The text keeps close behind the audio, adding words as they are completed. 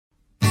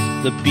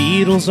The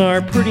Beatles are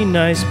a pretty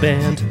nice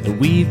band, and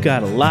we've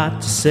got a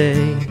lot to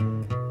say.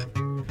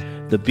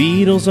 The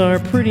Beatles are a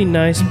pretty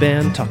nice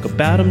band, talk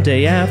about them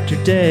day after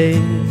day.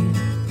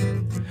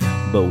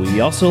 But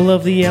we also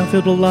love the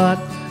outfield a lot,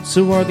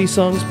 so are these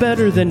songs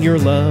better than your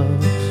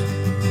love?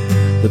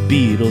 The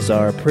Beatles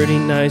are a pretty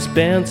nice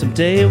band,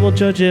 someday we'll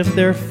judge if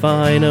they're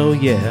fine, oh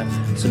yeah,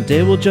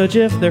 someday we'll judge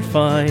if they're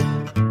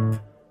fine.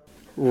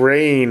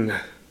 Rain.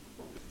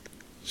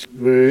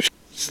 This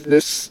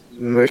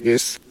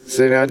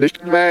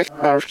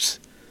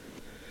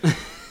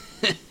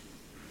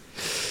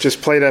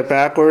just play that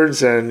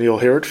backwards and you'll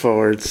hear it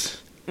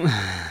forwards. If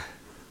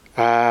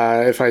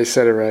I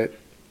said it right.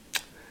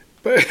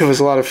 But it was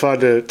a lot of fun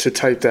to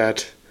type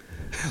that.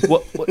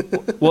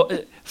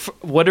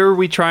 What are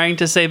we trying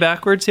to say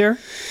backwards here?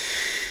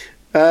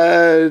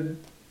 Debut,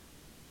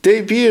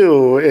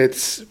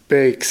 it's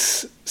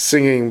Bakes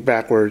singing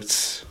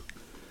backwards.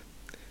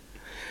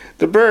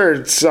 The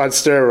Byrds on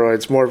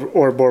steroids,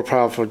 more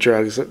powerful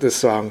drugs, this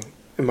song,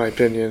 in my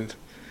opinion.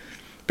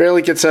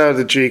 Barely gets out of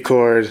the G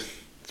chord.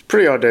 It's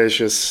pretty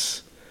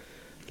audacious.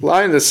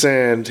 Line in the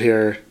sand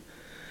here.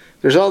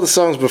 There's all the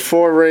songs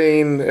before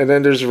Rain, and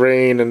then there's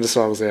Rain and the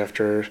songs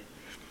after.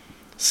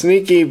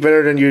 Sneaky,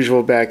 better than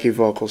usual backy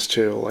vocals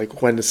too,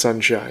 like When the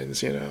Sun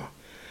Shines, you know.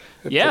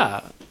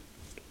 Yeah.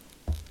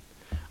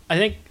 I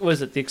think,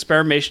 was it the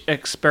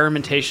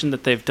experimentation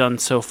that they've done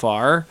so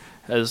far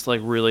has like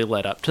really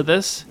led up to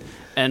this.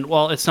 And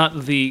while it's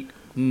not the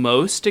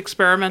most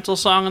experimental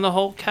song in the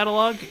whole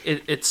catalog,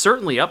 it's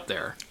certainly up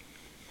there.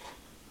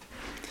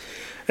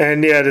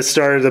 And yeah, it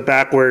started the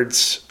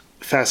backwards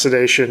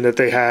fascination that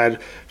they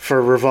had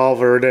for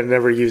Revolver and then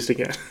never used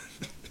again.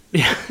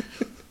 Yeah.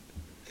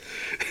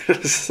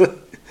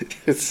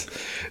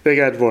 They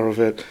got more of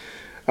it.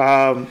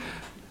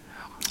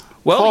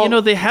 Well,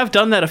 Paul, they have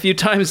done that a few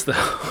times, though.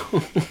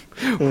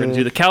 We're going to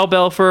do the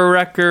cowbell for a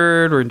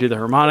record. We're going to do the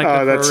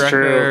harmonica for a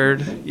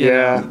record. True.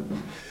 Yeah.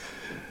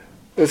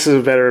 This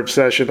is a better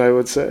obsession, I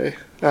would say.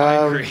 I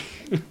agree.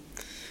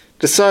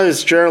 The song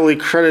is generally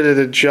credited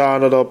to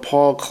John, although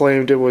Paul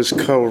claimed it was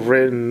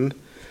co-written.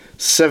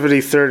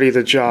 70-30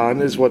 to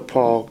John is what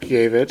Paul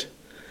gave it.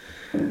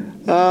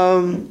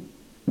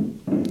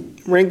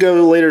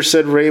 Ringo later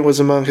said Rain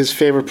was among his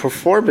favorite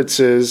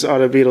performances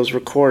on a Beatles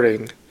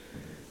recording.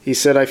 He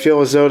said, "I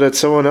feel as though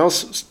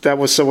that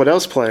was someone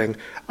else playing.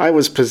 I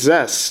was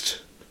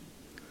possessed.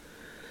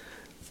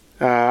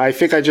 I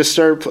think I just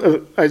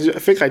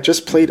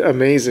played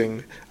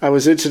amazing. I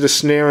was into the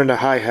snare and the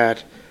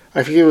hi-hat.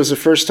 I think it was the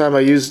first time I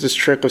used this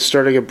trick of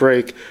starting a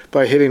break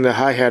by hitting the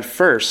hi-hat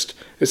first,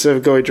 instead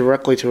of going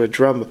directly to a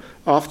drum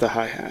off the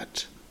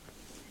hi-hat."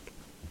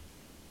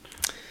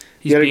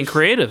 He's being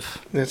creative.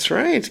 That's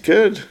right.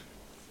 Good.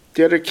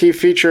 The other key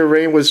feature of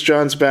Rain was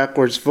John's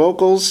backwards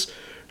vocals,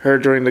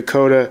 heard during the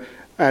coda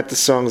at the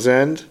song's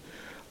end.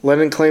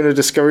 Lennon claimed the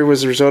discovery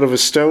was the result of a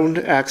stoned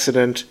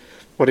accident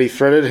when he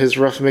threaded his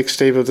rough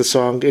mixtape of the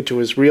song into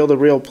his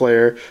reel-to-reel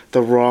player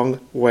the wrong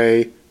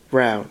way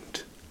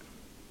round.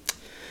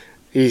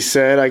 He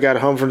said, "I got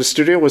home from the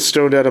studio, was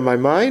stoned out of my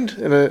mind,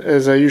 and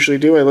as I usually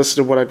do, I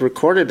listened to what I'd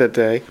recorded that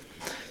day.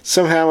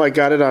 Somehow I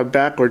got it on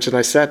backwards, and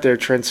I sat there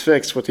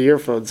transfixed with the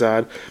earphones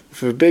on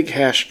with a big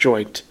hash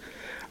joint.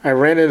 I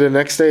ran in the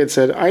next day and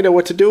said, I know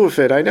what to do with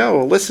it. I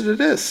know. Listen to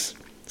this.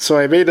 So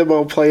I made them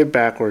all play it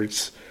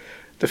backwards.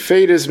 The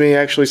fade is me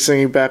actually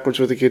singing backwards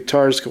with the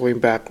guitars going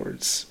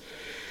backwards.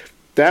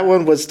 That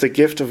one was the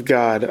gift of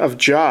God, of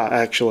Jah,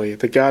 actually,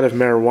 the god of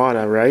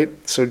marijuana, right?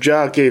 So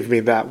Jah gave me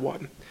that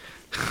one."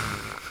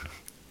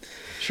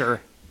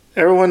 Sure.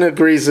 Everyone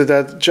agrees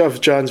that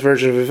of John's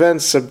version of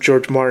events, except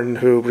George Martin,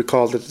 who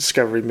recalled the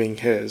discovery being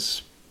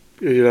his.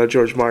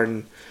 George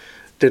Martin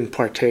didn't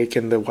partake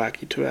in the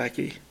wacky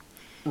twacky.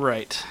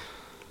 Right.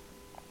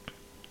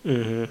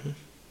 Mm-hmm.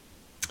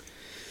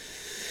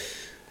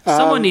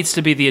 Someone needs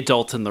to be the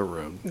adult in the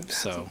room.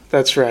 So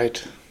that's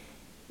right.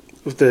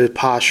 The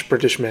posh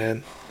British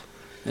man.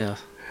 Yeah.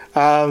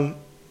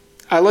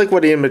 I like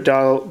what Ian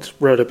McDonald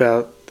wrote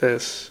about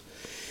this.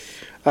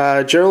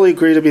 Generally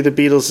agreed to be the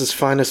Beatles'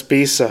 finest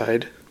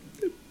B-side.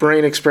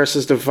 Brain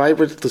expresses the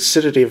vibrant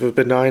lucidity of a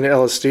benign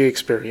LSD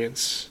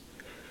experience.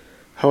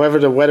 However,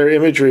 the wetter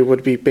imagery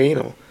would be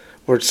banal,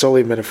 or it's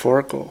solely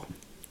metaphorical.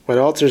 What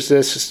alters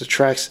this is the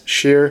track's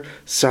sheer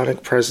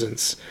sonic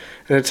presence,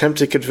 an attempt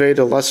to convey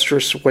the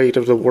lustrous weight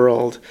of the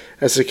world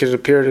as it can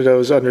appear to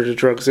those under the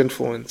drug's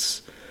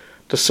influence.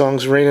 The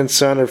songs Rain and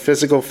Sun are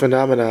physical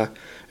phenomena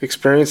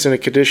experienced in a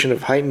condition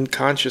of heightened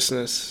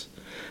consciousness.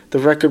 The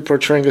record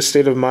portraying a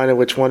state of mind in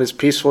which one is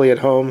peacefully at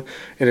home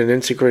in an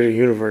integrated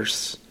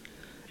universe.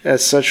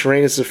 As such,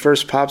 Rain is the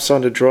first pop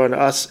song to draw an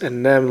us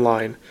and them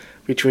line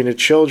between the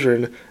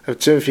children of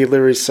Timothy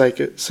Leary's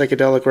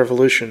psychedelic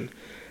revolution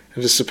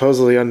and the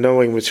supposedly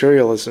unknowing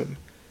materialism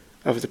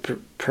of the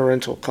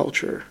parental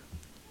culture.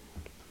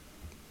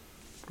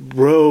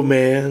 Bro,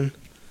 man.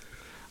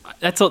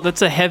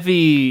 That's a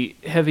heavy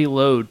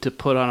load to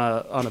put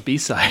on a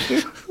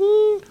B-side.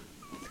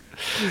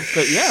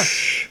 But yeah.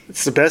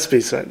 It's the best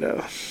B-side,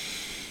 though.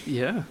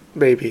 Yeah.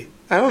 Maybe.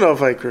 I don't know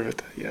if I agree with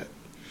that yet.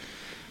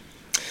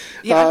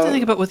 Yeah, I have to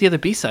think about what the other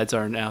B-sides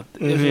are now.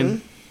 I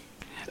mean,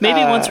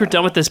 maybe once we're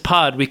done with this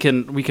pod, we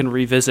can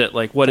revisit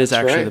like what is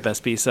actually right. the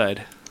best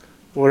B-side.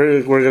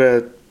 We're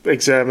gonna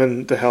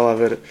examine the hell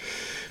out of it.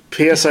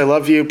 P.S. I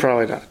Love You,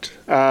 probably not.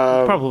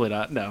 Probably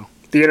not. No.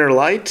 The Inner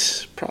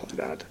Light, probably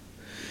not.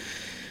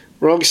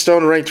 Rolling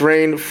Stone ranked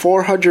Rain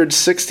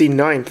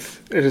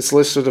 469th in its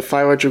list of the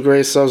 500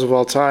 greatest songs of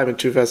all time in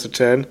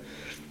 2010,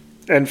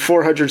 and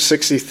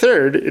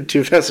 463rd in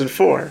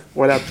 2004.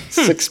 Went up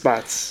 6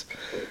 spots.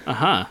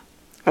 Uh-huh.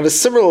 On a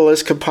similar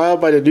list compiled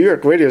by the New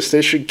York radio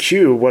station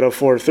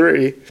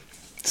Q1043,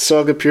 the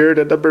song appeared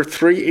at number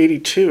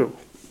 382.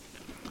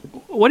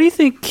 What do you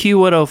think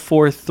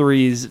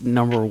Q1043's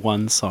number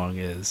one song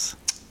is?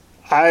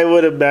 I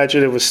would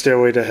imagine it was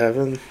Stairway to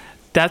Heaven.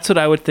 That's what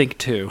I would think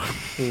too.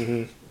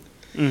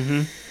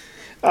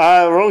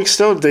 Rolling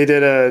Stone, they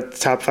did a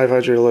top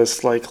 500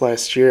 list like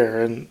last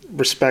year, and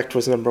Respect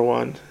was number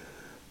 1.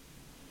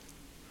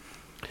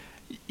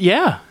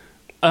 Yeah.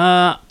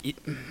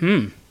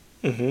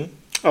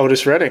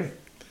 Otis Redding.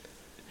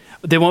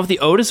 They went with the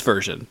Otis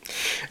version.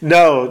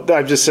 No,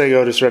 I'm just saying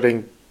Otis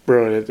Redding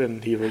wrote it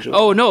and he originally.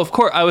 Oh no, of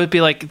course I would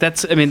be like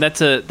that's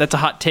a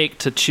hot take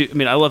to choose. I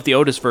mean, I love the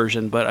Otis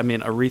version, but I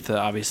mean Aretha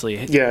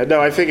obviously. Yeah, no,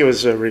 I think it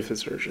was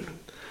Aretha's version.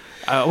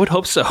 I would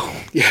hope so.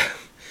 Yeah.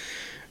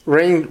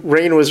 Rain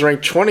was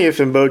ranked 20th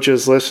in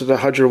Mojo's list of the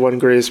 101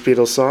 greatest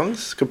Beatles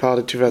songs, compiled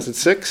in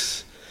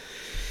 2006.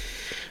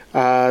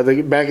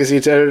 The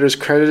magazine's editors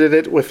credited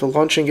it with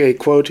launching a,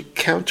 quote,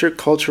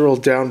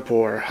 countercultural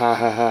downpour. Ha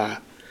ha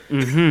ha.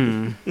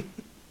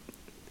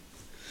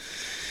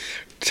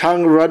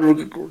 Todd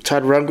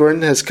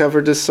Rundgren has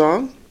covered this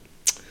song.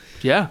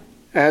 Yeah.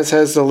 As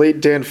has the late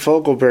Dan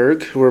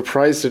Fogelberg, who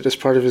reprised it as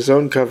part of his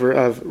own cover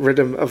of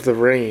Rhythm of the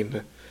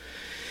Rain.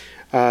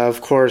 Of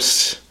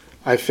course,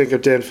 I think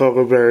of Dan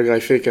Fogelberg, I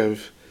think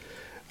of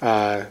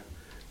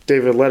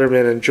David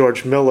Letterman and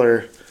George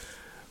Miller,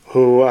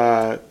 who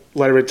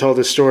Letterman told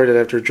the story that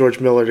after George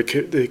Miller,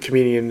 the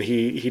comedian,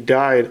 he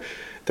died,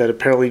 that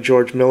apparently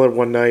George Miller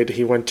one night,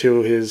 he went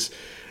to his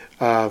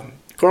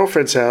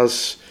girlfriend's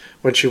house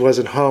when she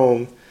wasn't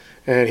home,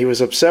 and he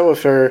was upset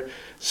with her,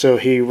 so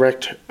he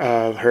wrecked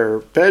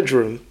her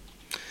bedroom.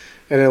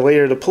 And then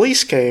later the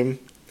police came,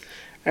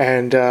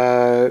 and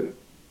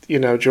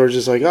George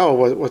is like, oh,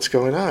 what's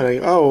going on?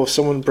 Oh,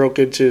 someone broke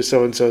into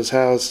so-and-so's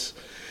house.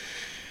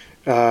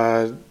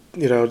 They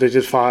did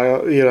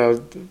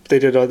they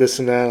did all this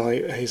and that.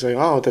 Like, he's like,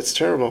 oh, that's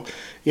terrible.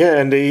 Yeah,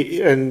 and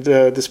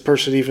this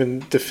person even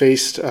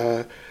defaced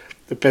the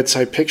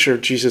bedside picture of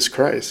Jesus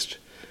Christ.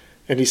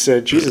 And he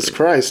said, Jesus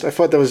Christ, I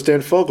thought that was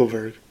Dan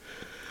Fogelberg.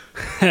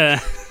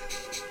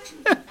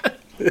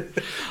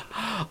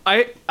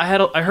 I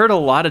heard a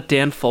lot of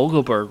Dan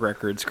Fogelberg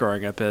records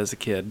growing up as a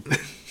kid.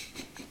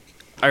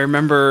 I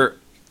remember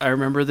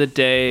the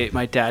day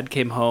my dad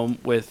came home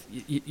with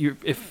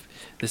if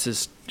this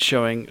is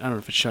showing, I don't know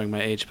if it's showing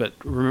my age, but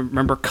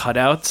remember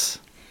cutouts?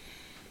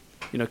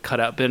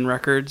 Cutout bin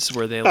records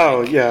where they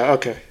oh yeah,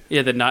 okay.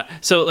 Yeah, the not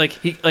so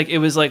it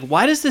was like,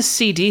 why does this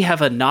CD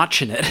have a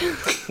notch in it?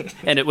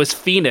 And it was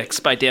Phoenix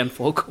by Dan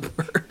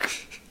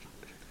Fogelberg.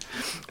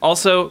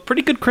 Also,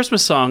 pretty good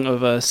Christmas song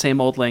of Same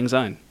Old Lang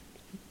Syne.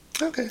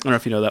 Okay. I don't know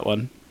if you know that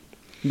one.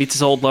 Meets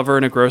his old lover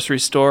in a grocery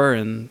store,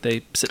 and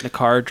they sit in a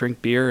car,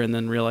 drink beer, and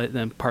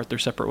then part their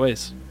separate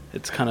ways.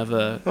 It's kind of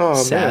a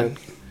sad. Man.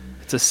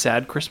 It's a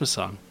sad Christmas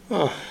song.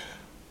 Oh.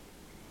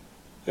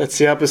 That's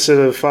the opposite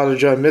of Father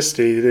John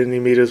Misty. Didn't he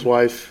meet his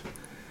wife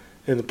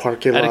in the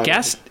parking lot? At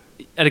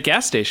a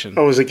gas station.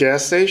 Oh, it was a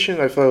gas station?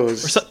 I thought it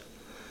was...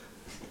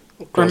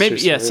 Or maybe,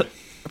 yes.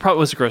 Probably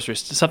was a grocery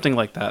store. Something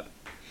like that.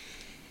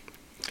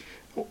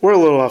 We're a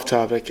little off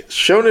topic.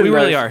 Shonen we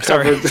really are.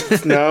 Sorry.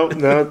 No,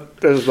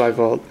 that was my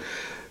fault.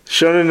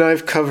 Shonen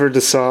Knife covered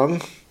the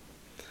song.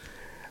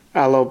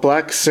 Aloe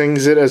Black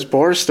sings it as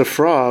Boris the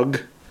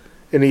Frog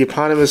in the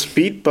eponymous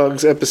Beat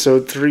Bugs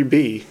episode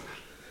 3B.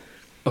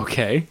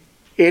 Okay.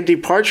 Andy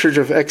Partridge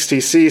of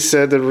XTC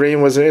said that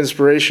Rain was an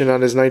inspiration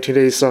on his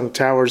 1980 song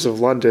Towers of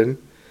London.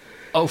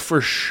 Oh,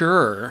 for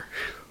sure.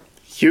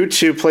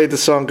 U2 played the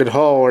song in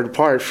whole or in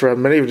part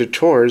from many of the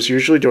tours,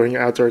 usually during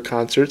outdoor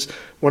concerts,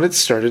 when it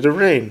started to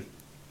rain.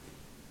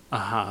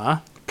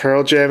 Uh-huh.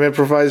 Pearl Jam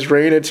improvised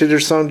Rain into their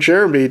song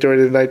Jeremy during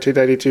the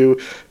 1992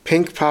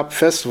 Pink Pop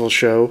Festival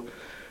show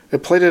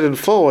and played it in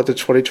full at the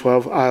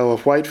 2012 Isle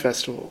of Wight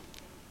Festival.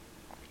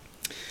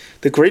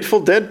 The Grateful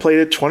Dead played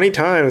it 20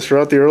 times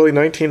throughout the early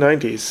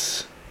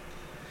 1990s.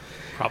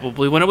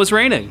 Probably when it was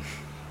raining.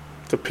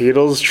 The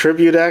Beatles'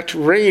 tribute act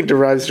Rain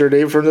derives their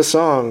name from the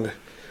song.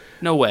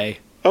 No way.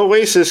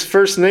 Oasis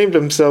first named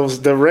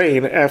themselves The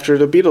Rain after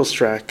the Beatles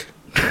track.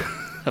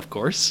 Of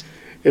course.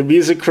 In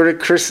music critic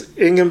Chris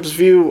Ingham's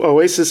view,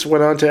 Oasis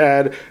went on to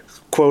add,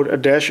 quote, a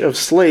dash of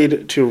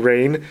Slade to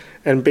Rain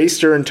and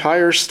based their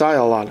entire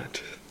style on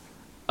it.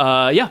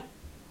 Yeah.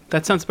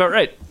 That sounds about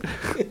right.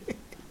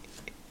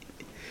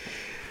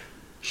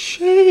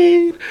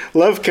 Shade.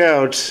 Love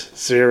count,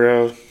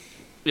 0.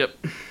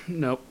 Yep.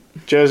 Nope.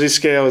 Josie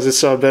scale, is this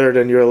song better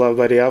than You're Loved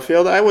by the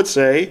Outfield? I would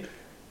say,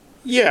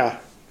 yeah.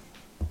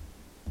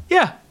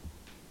 Yeah.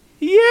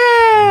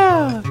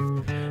 Yeah!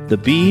 The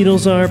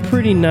Beatles are a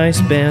pretty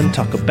nice band,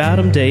 talk about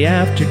them day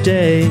after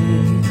day.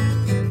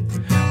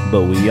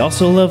 But we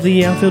also love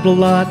the Outfield a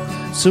lot,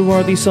 so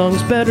are these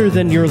songs better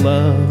than Your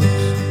Love?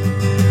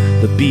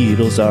 The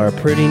Beatles are a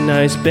pretty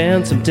nice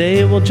band,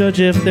 someday we'll judge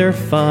if they're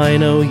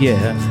fine, oh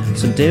yeah,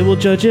 someday we'll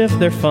judge if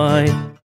they're fine.